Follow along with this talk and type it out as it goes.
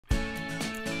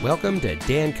Welcome to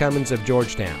Dan Cummins of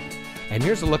Georgetown, and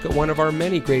here's a look at one of our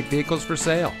many great vehicles for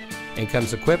sale, and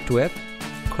comes equipped with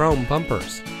chrome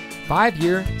bumpers,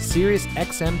 5-year Sirius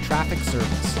XM traffic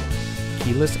service,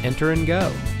 keyless enter and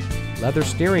go, leather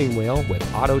steering wheel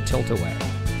with auto tilt-away,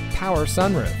 power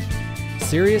sunroof,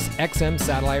 Sirius XM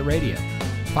satellite radio,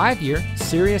 5-year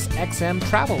Sirius XM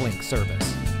travel link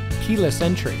service, keyless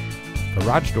entry,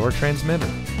 garage door transmitter,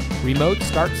 remote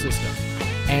start system,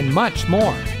 and much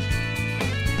more.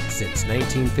 Since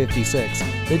 1956,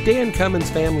 the Dan Cummins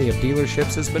family of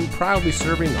dealerships has been proudly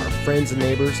serving our friends and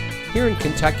neighbors here in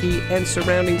Kentucky and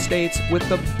surrounding states with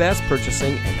the best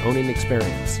purchasing and owning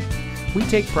experience. We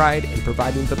take pride in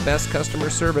providing the best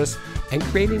customer service and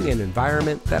creating an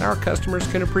environment that our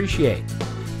customers can appreciate.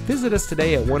 Visit us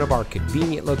today at one of our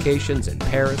convenient locations in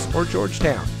Paris or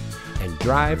Georgetown and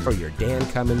drive for your Dan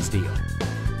Cummins deal.